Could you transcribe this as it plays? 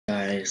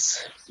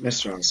guys,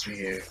 Mr. Oscar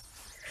here,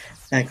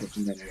 back with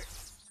another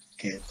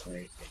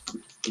gameplay.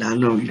 Now I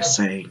know what you're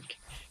saying.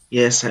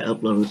 Yes, I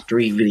uploaded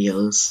 3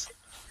 videos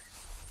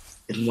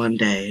in one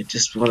day. I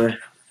just wanna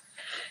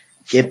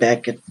get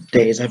back at the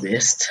days I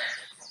missed.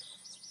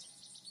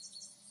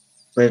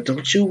 But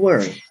don't you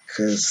worry,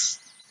 cause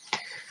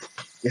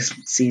this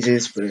season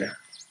is gonna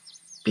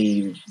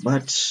be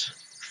much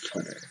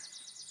funner.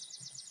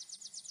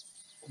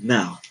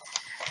 Now,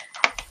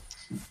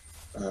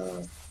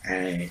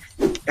 I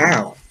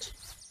found,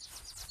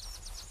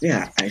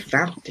 I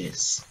found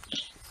this,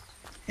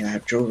 and I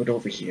drove it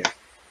over here.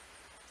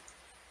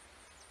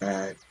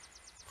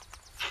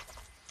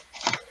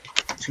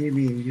 Between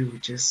me and you,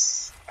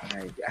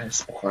 I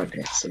spawned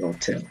it, so don't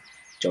tell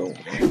Joe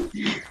over there.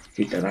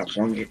 He thought I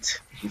wrong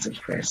it. He's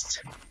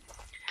impressed.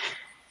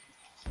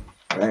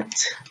 But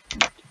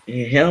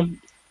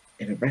him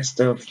and the rest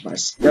of my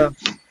stuff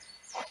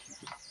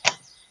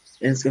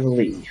is gonna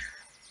leave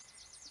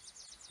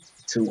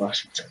to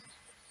Washington.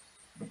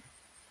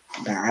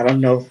 Now I don't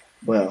know.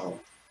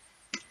 Well,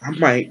 I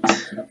might.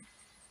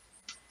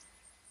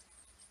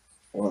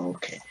 Well,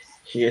 okay.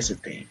 Here's the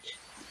thing.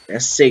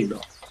 That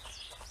signal.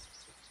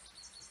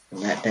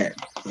 That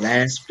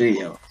last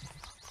video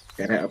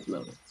that I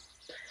uploaded.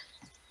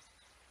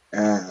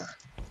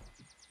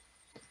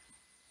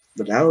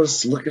 But I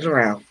was looking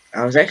around.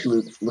 I was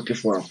actually looking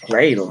for a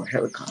plane or a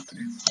helicopter.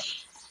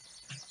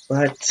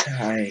 But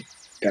I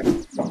got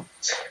it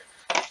bumped.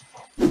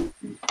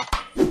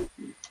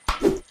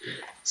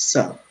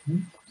 So,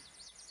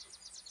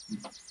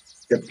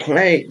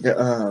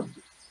 the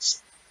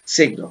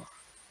signal,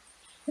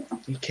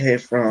 it came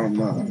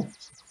from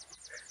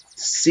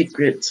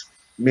secret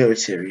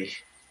military.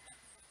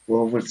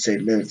 Well, I wouldn't say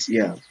military,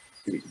 yeah,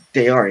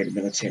 they are in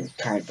the military,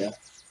 kinda.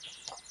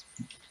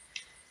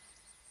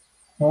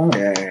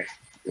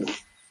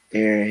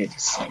 They're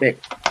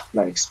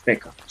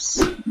spec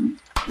ops.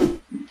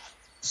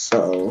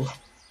 So,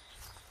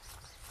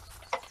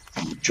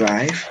 I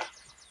drive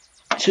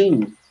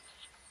to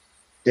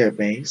their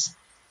base.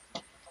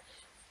 Of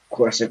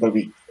course, they're gonna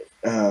be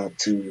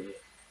to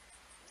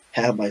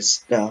have my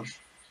stuff.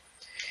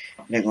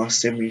 And they're gonna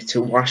send me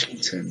to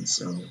Washington.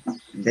 So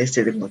they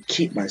said they're gonna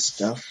keep my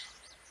stuff.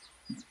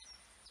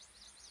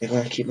 They're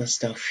gonna keep my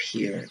stuff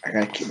here. I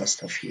gotta keep my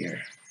stuff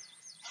here,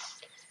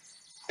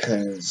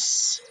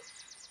 cause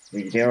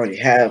they already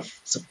have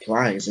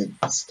supplies and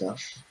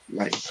stuff.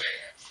 Like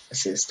I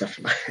said, stuff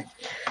like.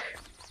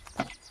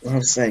 What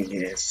I'm saying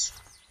is,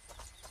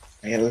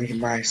 I gotta leave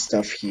my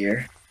stuff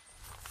here.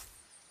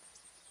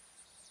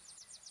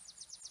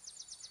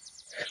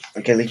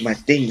 I gotta leave my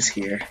things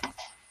here.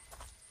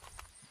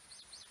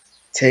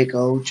 Take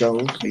old Joe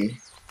with me.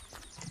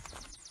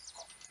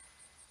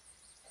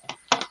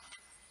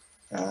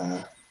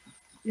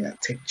 Yeah,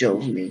 take Joe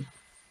with me.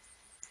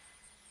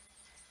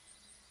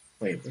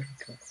 Wait, where'd he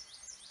go?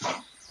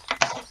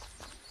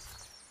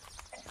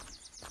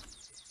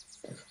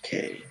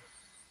 Okay.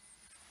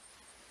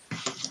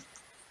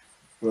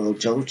 Well,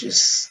 Joe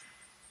just...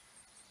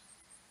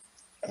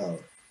 Oh.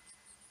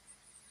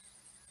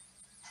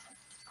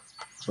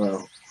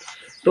 Well,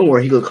 don't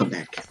worry, he'll come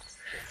back.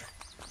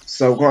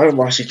 So I'm going to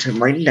Washington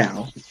right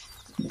now.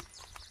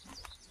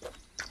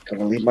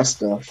 Gonna leave my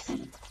stuff.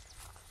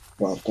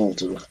 Well, I'm going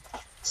to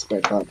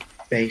spec up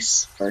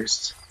base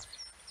first.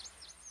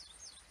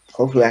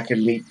 Hopefully I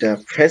can meet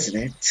the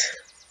president.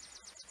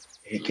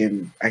 I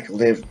can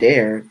live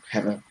there,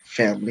 have a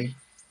family.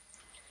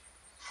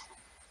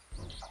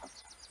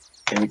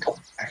 And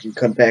I can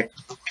come back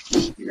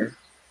here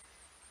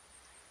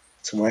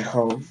to my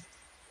home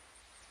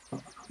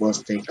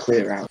once they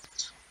clear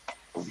out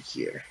over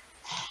here.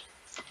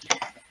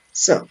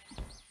 So,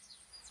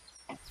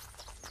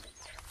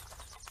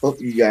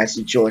 hope you guys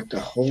enjoyed the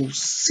whole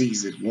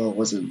season. Well, it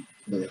wasn't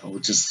really whole,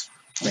 just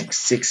like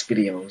 6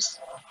 videos.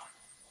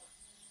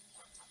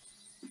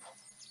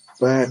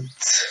 But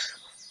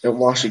the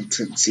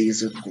Washington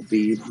season will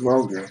be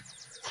longer.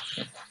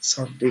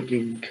 So I'm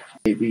thinking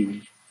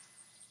maybe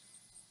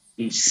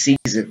each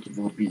season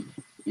will be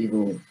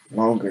even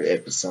longer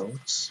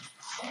episodes.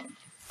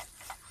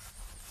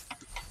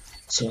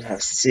 So I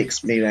have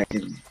 6, maybe I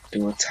can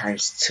do it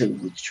times 2,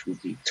 which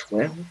would be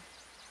 12.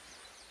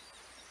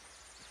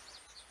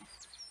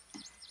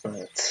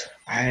 But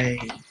I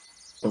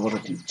don't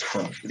want to do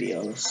 12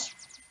 videos.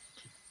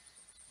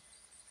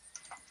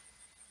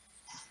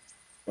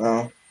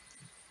 Well,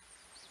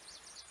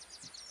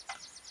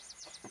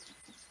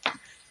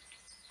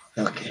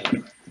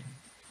 okay.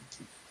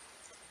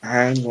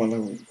 I'm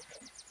gonna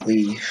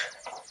leave,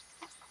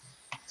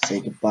 say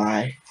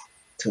goodbye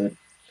to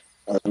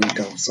ugly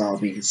dumb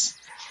zombies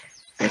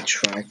that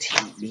tried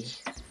to eat me.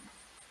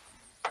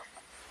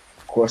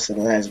 Of course, in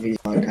the last video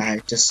I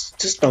died.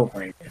 Just don't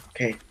worry,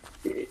 okay?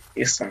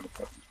 It's not a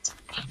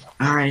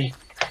problem.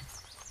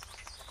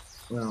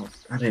 Well,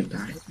 I didn't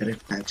die.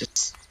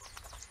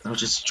 I was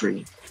just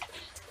dreaming.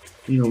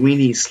 You know, we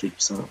need sleep,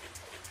 so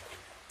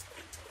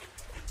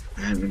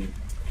I haven't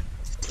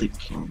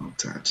slept for a long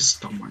time.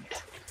 Just don't mind.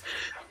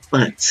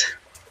 But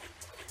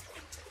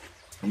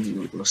I'm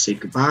gonna go say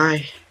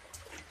goodbye.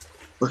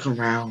 Look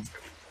around.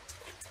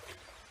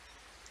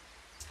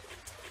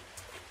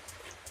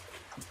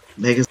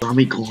 Mega's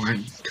army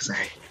gone because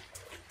I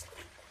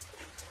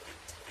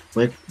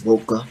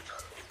woke up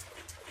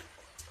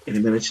in the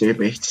military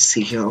base to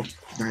see him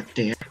not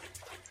there.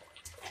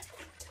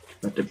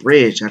 But the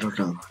bridge, I don't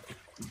know.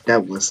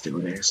 That was still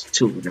there. There's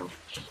two of them.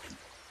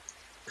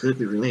 Could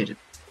be related.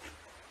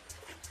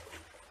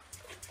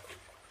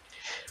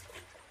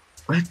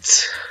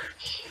 But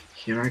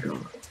here I go.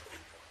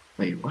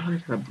 Wait, why do I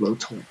got a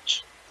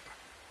blowtorch?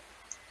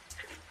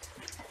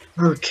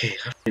 Okay,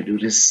 I'm gonna do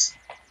this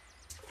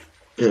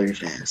very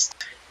fast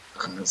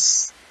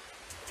because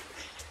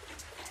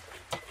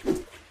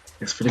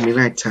it's gonna be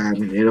nighttime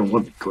and they don't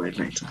want me to go at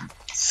nighttime.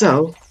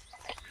 So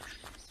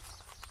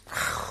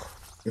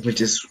let me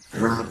just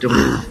rob them.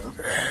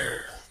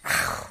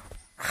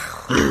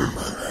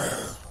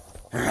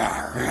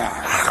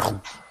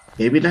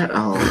 Maybe not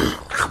all.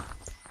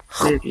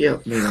 Yeah,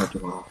 maybe not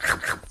all.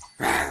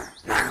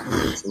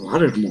 There's a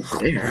lot of them over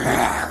there.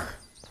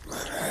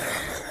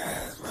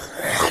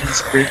 Can I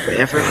sprint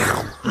forever?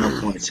 I'm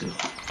not going to.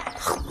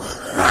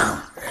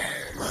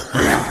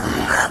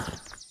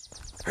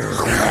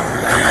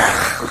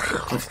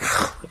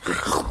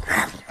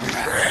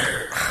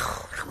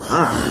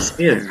 Ah, I'm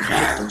scared. I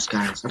hate those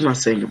guys. I'm not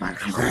saying goodbye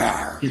to him.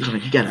 He's gonna,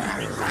 you gotta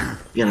die.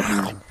 You gotta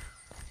die.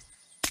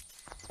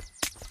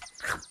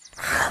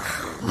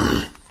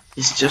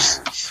 He's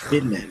just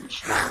been there.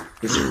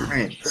 His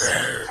friends.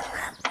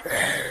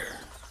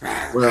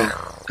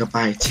 Well,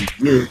 goodbye to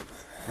you.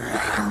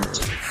 Goodbye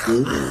to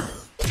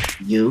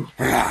you. You.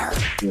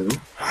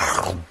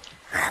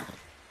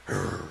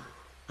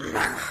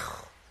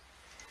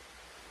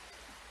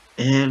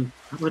 And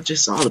how about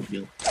just all of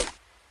you?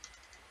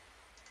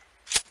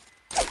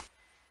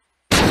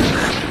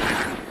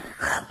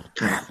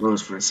 Kind of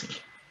froze for a second.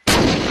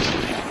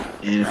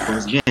 And it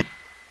froze again.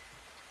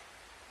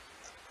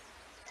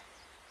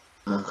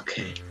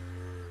 Okay.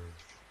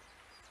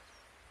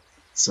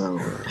 So,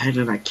 how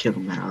did I kill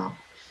him at all?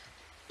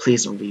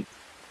 Please don't leave.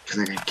 Because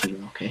I gotta kill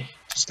you, okay?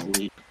 Just don't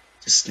leave.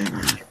 Just stand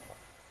right here.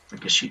 I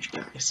can shoot you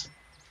guys.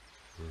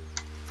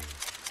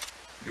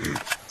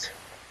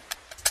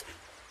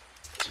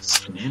 Just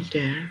stand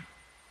there.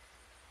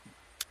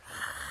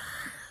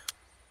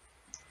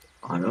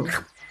 Auto.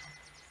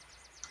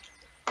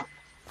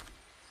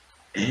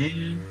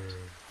 And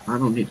I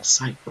don't need a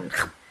sight, but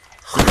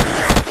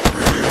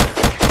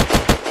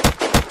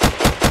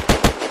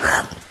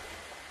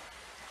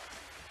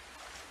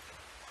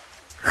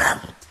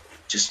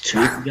just two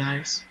of you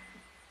guys.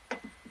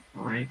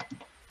 Alright.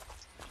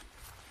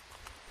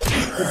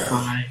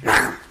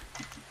 Goodbye.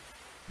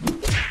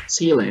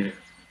 See you later.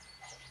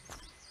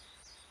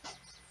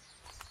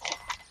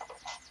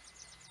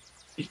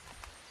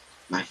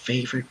 My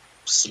favorite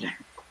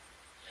snack.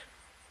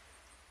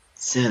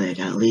 Sadly, I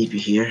gotta leave you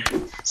here.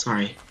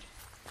 Sorry.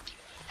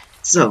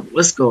 So,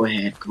 let's go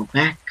ahead. Go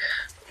back.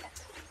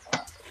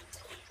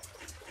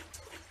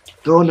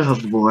 Go on the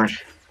hoverboard.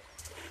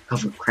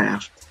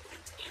 Hovercraft.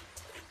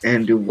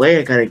 And the way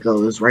I gotta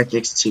go is right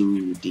next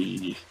to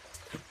the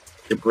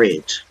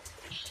bridge.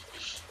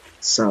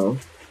 So,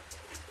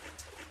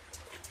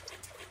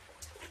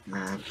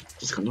 I'm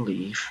just gonna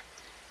leave.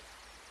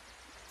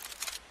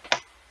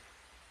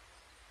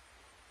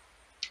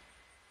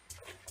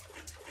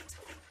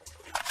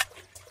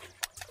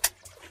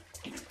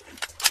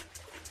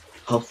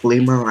 Hopefully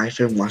my life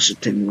in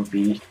Washington will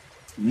be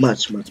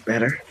much, much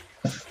better.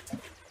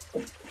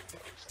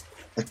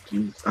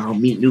 I'll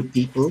meet new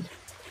people.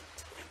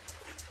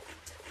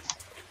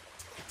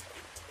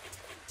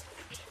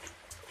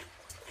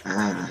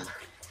 I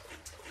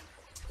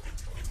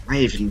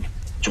even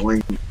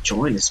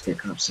join his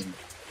pickups and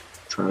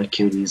try to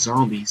kill these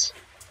zombies.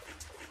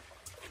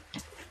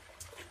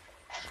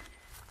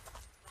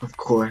 Of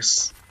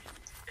course.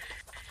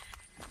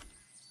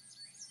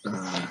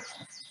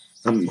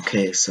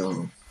 Okay,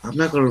 so I'm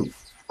not gonna.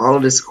 All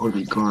of this is gonna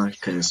be gone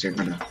because they're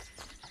gonna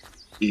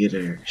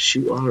either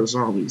shoot all the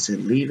zombies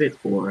and leave it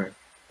or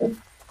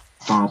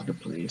bomb the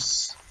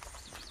place.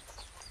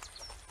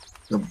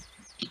 The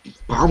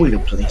bombing the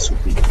place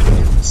would be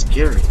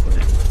scary, but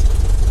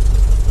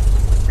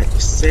at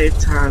the same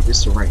time,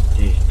 it's the right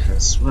thing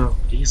because, well,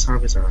 these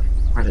zombies are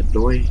quite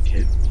annoying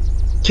and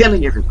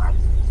killing everybody.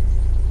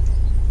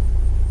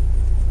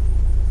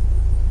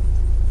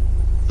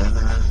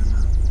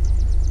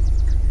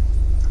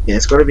 Yeah,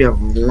 it's gonna be a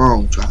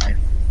long drive.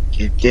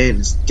 And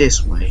then it's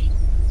this way.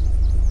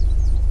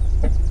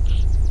 But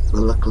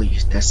luckily,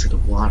 that's to the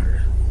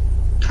water.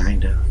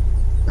 Kinda.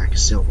 Like a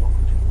sailboat.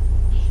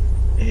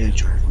 And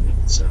driving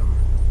it, so.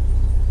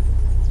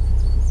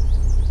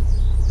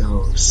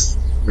 Goes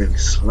really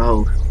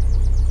slow.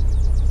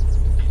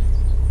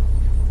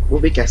 Well,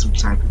 we got some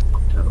time to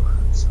walk though,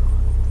 so.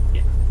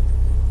 Yeah.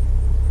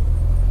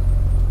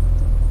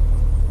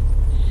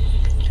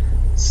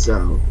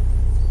 So.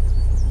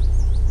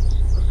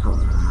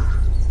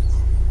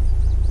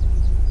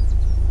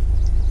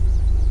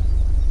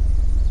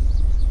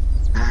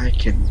 I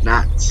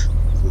cannot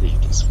hopefully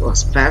this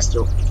was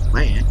faster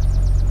plan.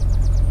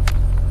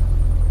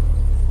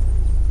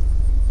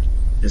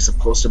 There's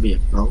supposed to be a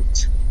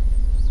boat.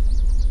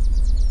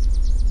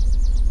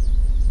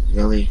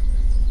 Really?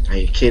 Are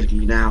you kidding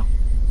me now?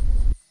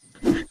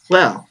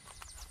 Well,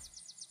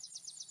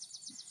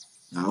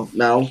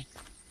 no.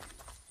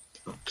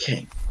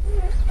 Okay.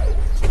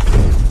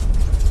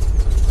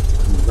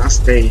 I'm not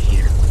staying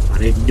here. I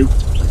didn't nuke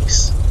the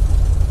place.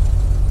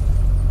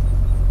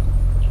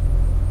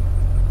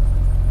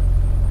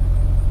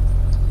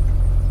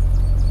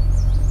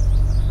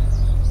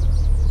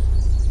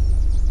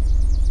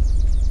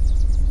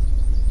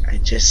 I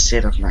just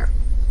said I'm not.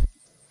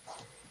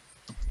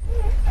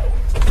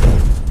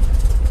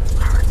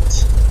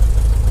 Alright.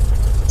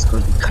 It's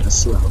gonna be kinda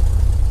slow.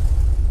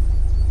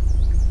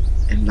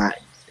 And not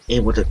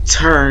able to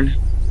turn.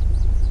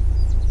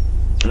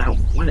 And I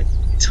want it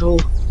to.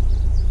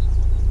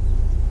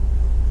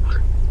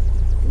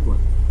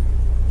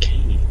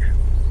 Okay.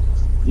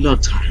 No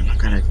time. I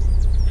gotta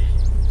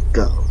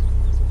go.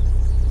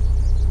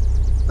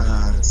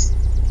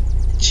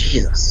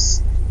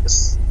 Jesus.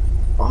 It's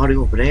already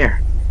over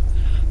there.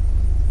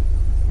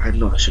 I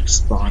know I should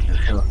spawn a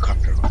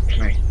helicopter or a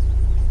plane.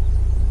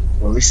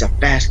 Or at least a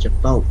faster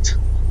boat.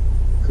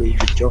 Could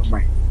even drove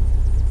my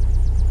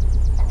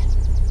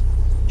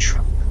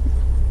truck.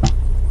 I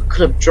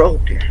could have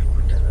drove there,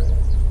 but the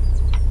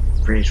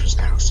bridge was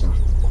down, so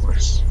of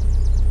course.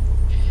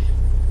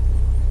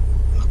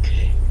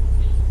 Okay.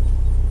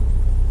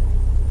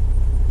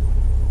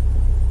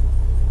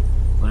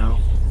 Well.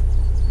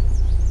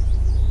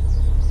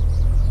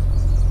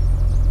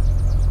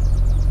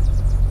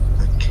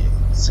 Okay,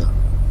 so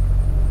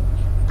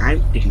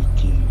I'm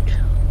thinking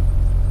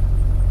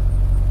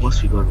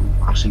once we go to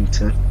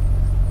Washington,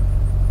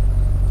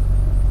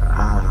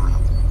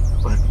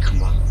 we'll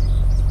come up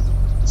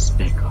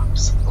Spec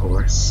Ops, of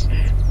course,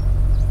 and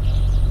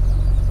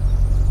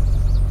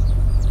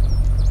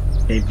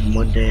maybe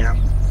one day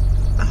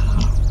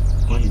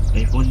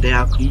one day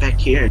I'll come back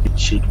here and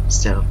shoot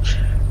instead of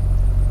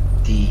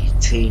the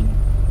team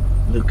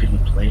nuking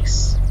the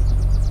place.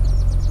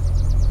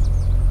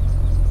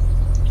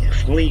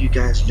 If only you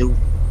guys knew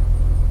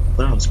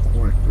what I was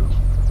going through.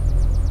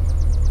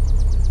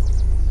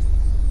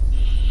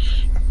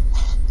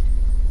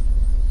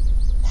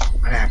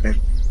 What happened?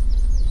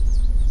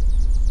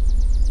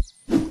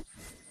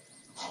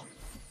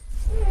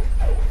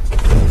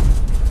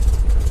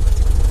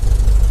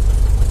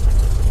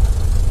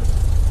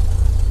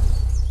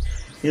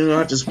 You know,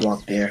 I just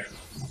walked there.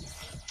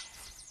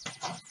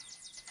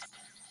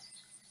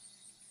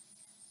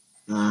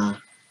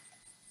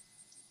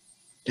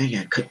 Dang,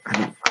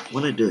 I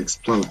wanted to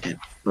explode that,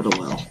 but oh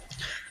well.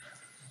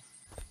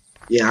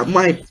 Yeah, I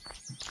might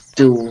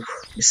do,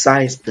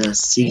 besides the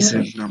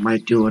season, I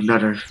might do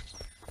another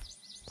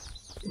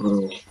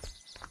little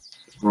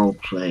role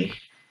play,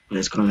 but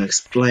it's gonna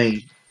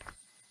explain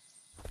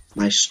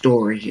my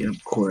story, and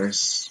of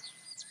course,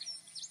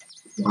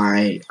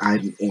 why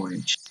I'm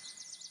orange.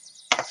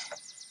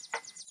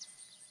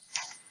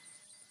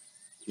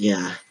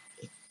 Yeah,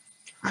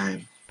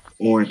 I'm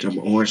orange. I'm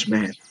an orange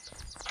man.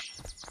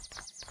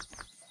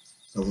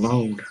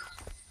 Alone.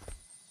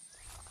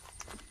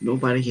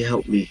 Nobody can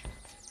help me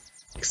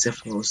except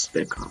for those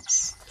Spec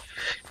Ops.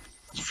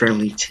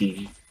 Friendly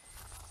team.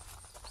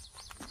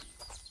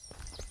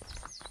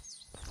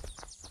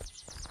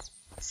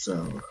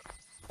 So,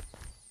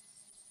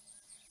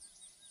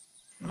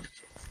 okay.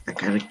 I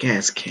got a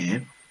gas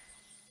can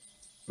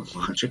of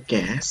 100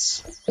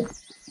 gas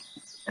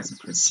as a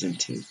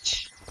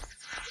percentage.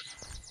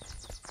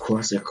 Of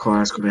course, the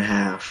car is going to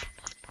have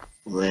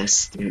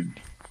less than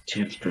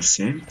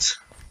 10%,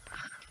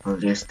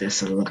 unless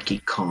there's a lucky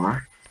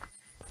car.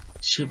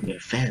 Should be a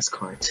fast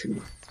car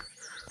too.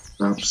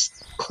 But I'm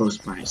close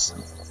by, so.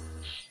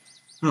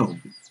 Oh,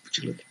 would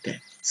you look at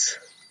that?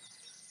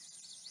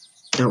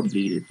 Don't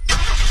need it.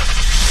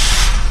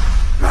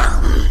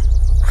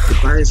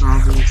 Goodbye,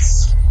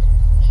 zombies.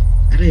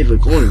 I didn't even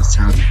go in this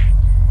town.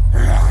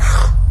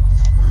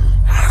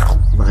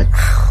 But I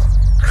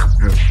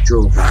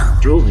drove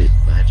it,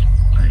 but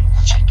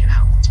check it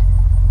out.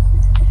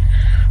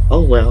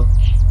 Oh well.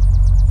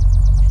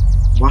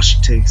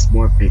 Washington's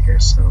more bigger,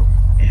 so,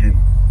 and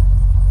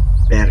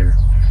better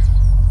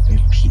than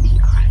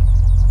PEI.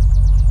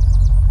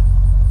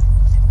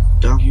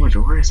 Don't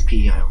wonder where is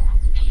PEI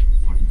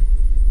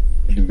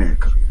in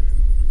America?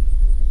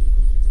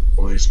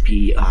 Or is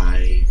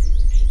PEI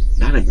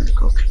not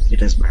America? Okay, it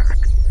doesn't matter.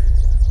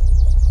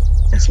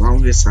 As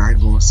long as I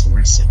go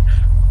somewhere safe.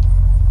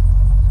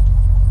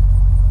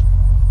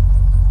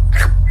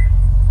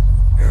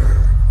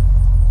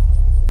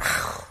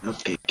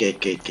 Okay,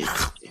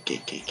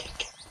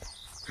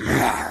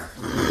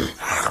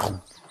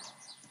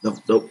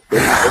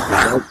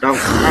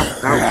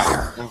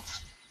 No.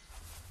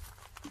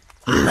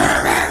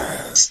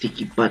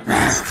 Sticky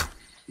buttons.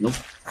 Nope.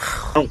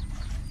 No.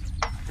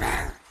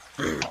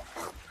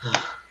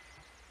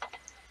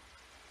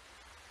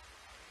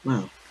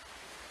 Well,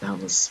 that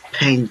was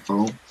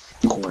painful,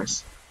 of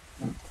course.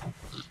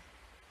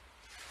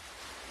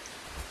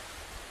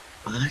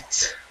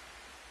 But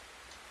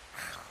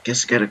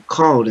guess I got a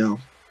call now.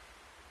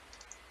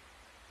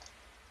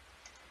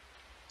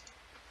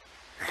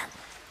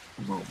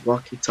 I'm on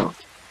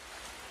walkie-talkie.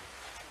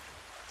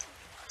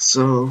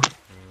 So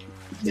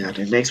yeah,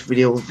 the next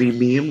video will be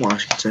me in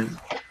Washington.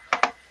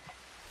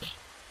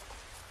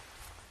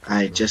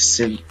 I just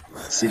sent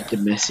the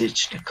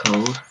message, the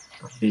code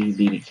of me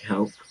needing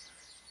help.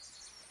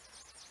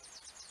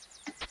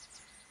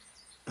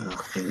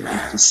 And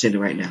I just send it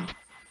right now.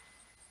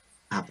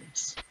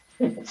 Apples.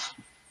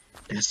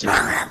 That's the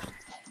code.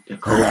 The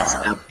code is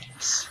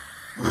apples.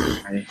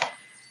 Right?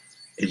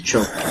 In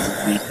trouble,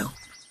 need help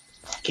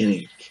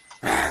getting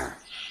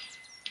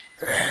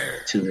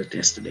to the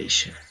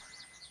destination.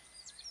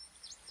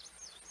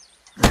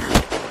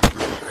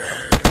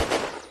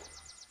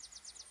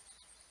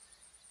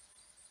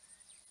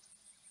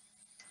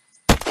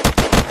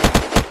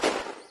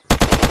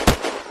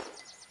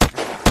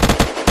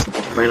 So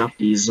fight off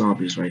these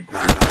zombies right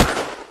now.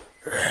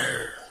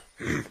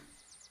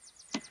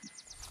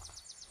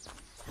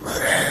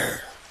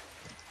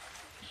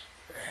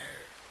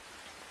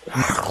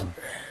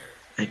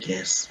 I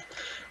guess.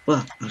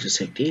 Well, I'll just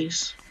take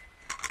these.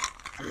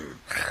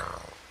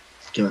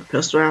 Get my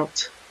pistol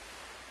out.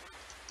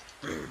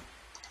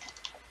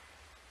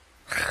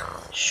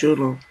 Shoot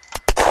them.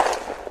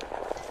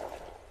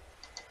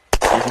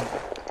 And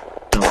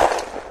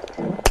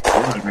don't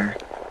water.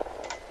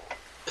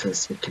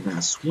 Because they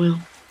cannot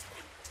swim.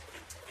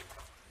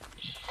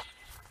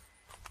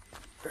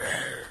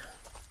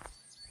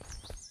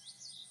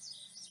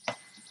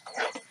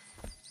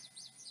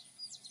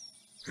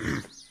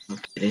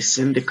 Okay, they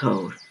send the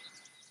code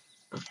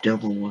of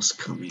devil was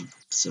coming,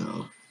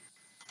 so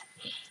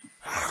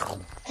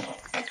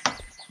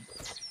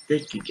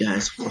thank you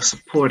guys for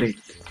supporting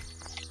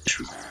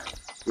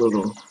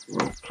little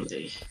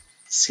roleplay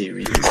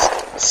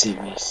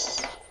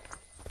series.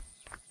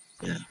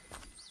 Yeah.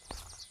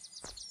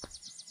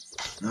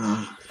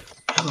 I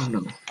don't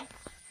know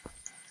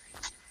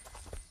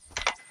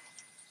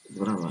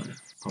what I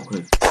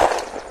would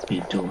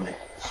be doing,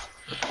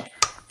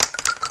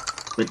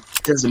 but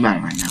it doesn't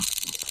matter right now,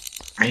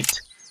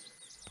 right?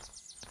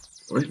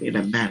 The only thing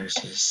that matters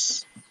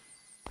is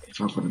if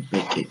I'm gonna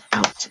make it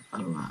out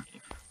alive.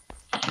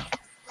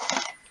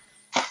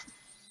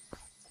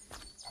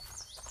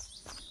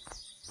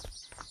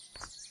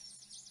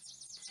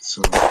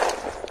 So,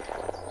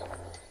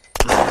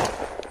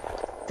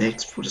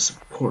 thanks for the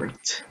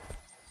support.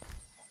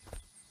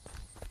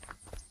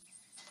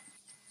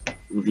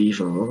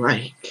 Leave a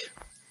like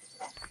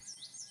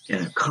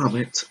and a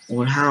comment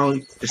on how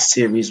the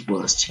series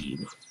was to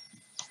you.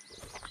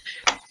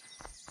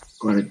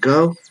 Gonna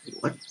go?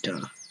 What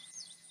the?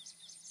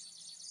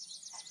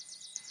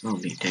 I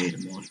don't need day in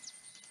the morning.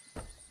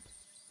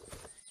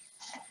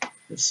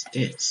 What's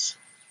this?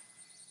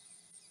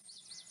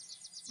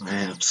 I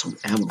have some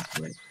ammo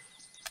for it.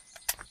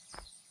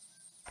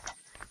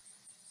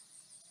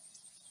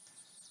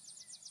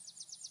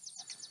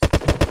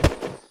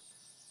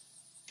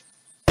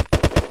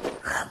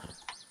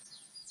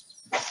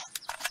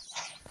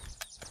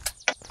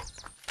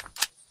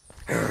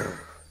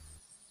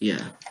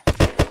 Yeah.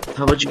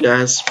 How about you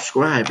guys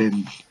subscribe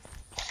and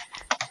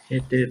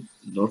hit the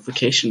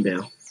notification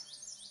bell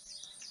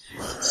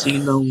so you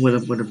know when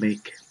I'm gonna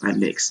make my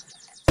next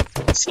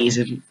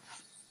season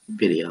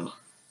video.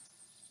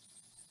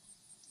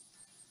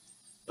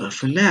 But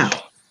for now,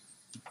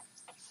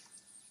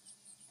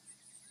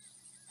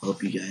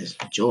 hope you guys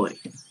enjoy.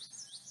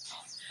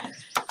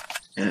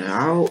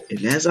 And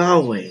as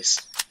always,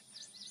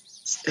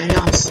 stay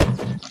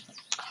awesome.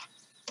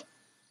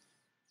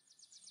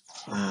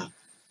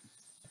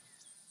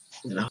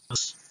 That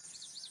was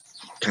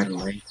kind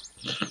of late.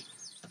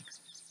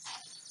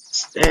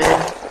 Stay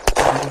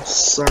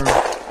awesome,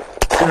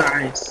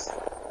 guys.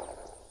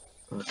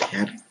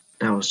 Okay,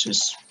 that was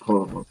just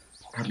horrible.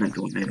 I'm not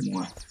doing that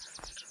anymore.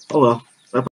 Oh well.